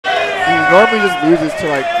normally just loses to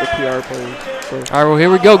like the PR players. So. All right, well, here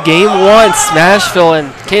we go. Game 1, Smashville, and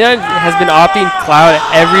K9 has been opting Cloud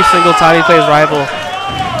every single time he plays Rival.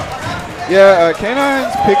 Yeah,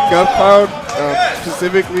 K9's picking up Cloud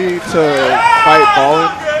specifically to fight Fallen.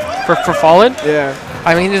 For Fallen? Yeah.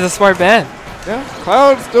 I mean, he's a smart man. Yeah,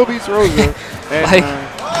 Cloud still beats Rosa. And, like,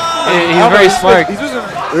 he's very smart. He's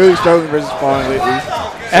just really struggling versus Fallen lately.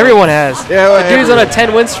 Everyone has. Yeah, well, the dude's on a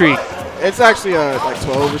 10-win streak. It's actually like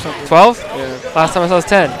 12 or something. 12? Yeah. Last time I saw it was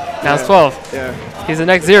 10. Now it's 12. Yeah. He's the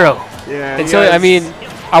next 0. Yeah. Until, I mean,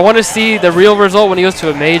 I want to see the real result when he goes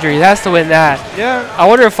to a major. He has to win that. Yeah. I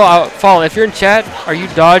wonder if Fallen, if you're in chat, are you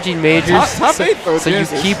dodging majors top 8 though, so you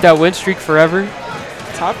keep that win streak forever?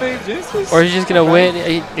 Top 8 Genesis? Or he's just going to win.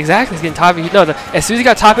 Exactly. He's getting top 8. No, as soon as he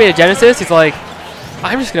got top 8 at Genesis, he's like,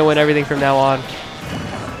 I'm just going to win everything from now on.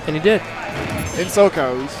 And he did. In SoCal,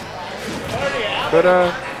 at least.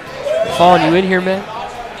 But, Fallen, you in here, man?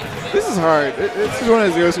 This is hard. This is one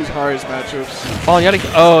of Zerosu's hardest matchups. Fallen, you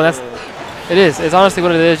gotta. Oh, it is. It's honestly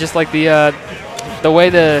what it is. Just like the way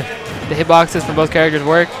the hitboxes for both characters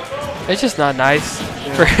work. It's just not nice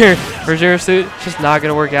for Zerosu. It's just not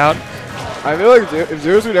gonna work out. I feel like if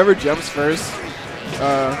Zerosu ever jumps first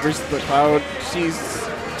versus the Cloud,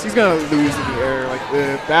 she's gonna lose in the air. Like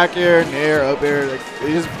the back air, nair, up air. Like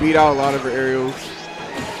they just beat out a lot of her aerials.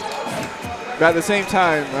 But at the same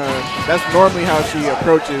time, that's normally how she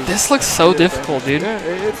approaches. This looks so difficult, dude. Yeah,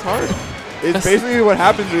 it's hard. It's basically what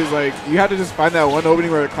happens is like you have to just find that one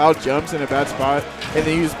opening where the Cloud jumps in a bad spot, and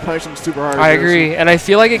then you just punish them super hard. I agree, and I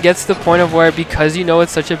feel like it gets to the point of where because you know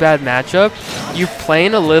it's such a bad matchup, you're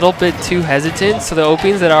playing a little bit too hesitant. So the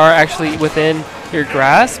openings that are actually within your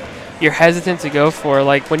grasp, you're hesitant to go for.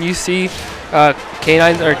 Like when you see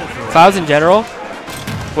K9s or Clouds in general,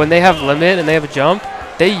 when they have limit and they have a jump,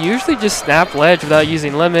 they usually just snap ledge without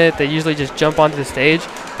using limit. They usually just jump onto the stage.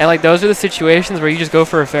 And like those are the situations where you just go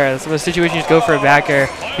for a fair. That's the situation you just go for a back air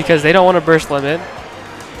because they don't want to burst limit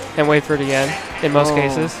and wait for it again in most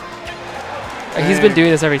cases. He's been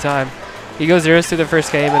doing this every time. He goes 0 through the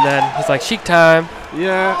first game and then he's like, Sheik time.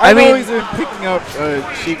 Yeah, I mean, he's been picking up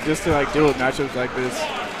Sheik just to like deal with matchups like this.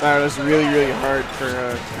 That was really, really hard for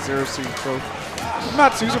Zerosu. So I'm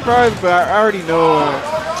not too surprised, but I already know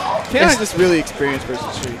K9 just really experienced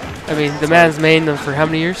versus Sheik. I mean, the man's mained them for how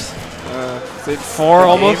many years? 4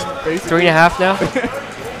 almost? Game, 3.5 now?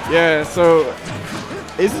 Yeah, so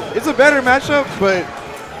it's a better matchup, but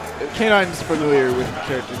K9's familiar with the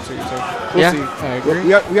character too, so we'll see. I agree.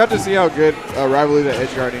 We have to see how good Rival is at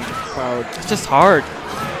edge guarding Cloud. It's just hard.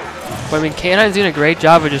 But I mean, K9's doing a great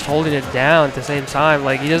job of just holding it down at the same time.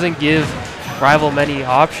 Like, he doesn't give Rival many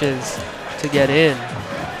options to get in.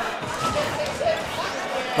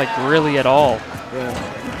 Like, really at all.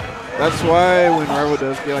 Yeah. That's why when Rival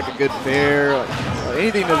does get like a good fair, like,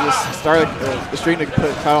 anything to just start like, the string to put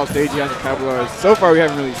Cloud on stage, you have to capitalize. So far, we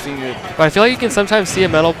haven't really seen it. But I feel like you can sometimes see a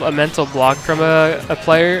mental block from a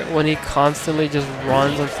player when he constantly just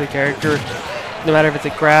runs onto the character, no matter if it's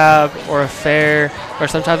a grab or a fair or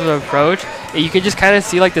some type of approach. You can just kind of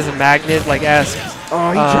see like this magnet, like esque. Oh,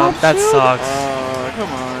 he jumped that sucks. Oh, come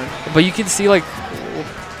on. But you can see like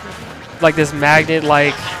this magnet,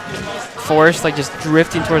 like force, like just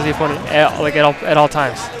drifting towards the opponent at all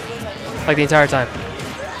times, like the entire time.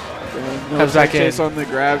 No comes back in. On the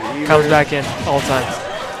grab either. Comes back in all times.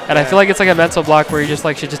 And I feel like it's like a mental block where you just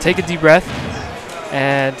like should just take a deep breath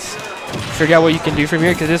and figure out what you can do from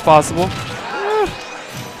here because it is possible.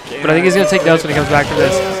 But I think he's gonna take notes when he comes back from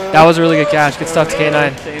this. That was a really good catch. Good stuff to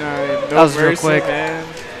K9. That was real quick.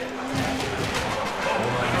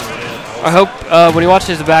 I hope when he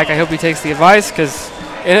watches the back, I hope he takes the advice because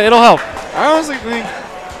it'll help. I honestly think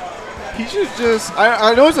he should just.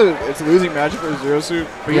 I know it's a losing matchup for Zerosu,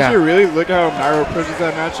 but he should really look at how Nairo approaches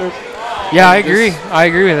that matchup. Yeah, I agree. I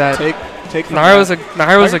agree with that.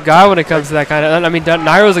 Nairo's a god when it comes to that kind of. I mean,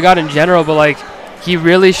 Nairo's a god in general, but like he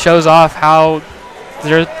really shows off how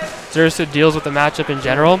Zerosu deals with the matchup in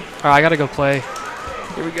general. All right, I gotta go play.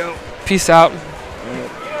 Here we go. Peace out.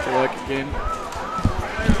 Good luck again.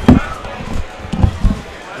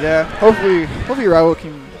 Yeah, hopefully Rival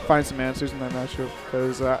can find some answers in that matchup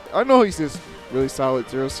because I know he's just really solid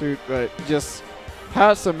Zerosu, but he just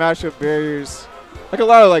has some matchup barriers, like a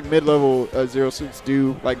lot of like mid-level Zerosuits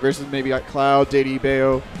do, like versus maybe like Cloud, JD,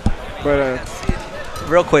 Bayo. But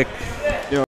real quick,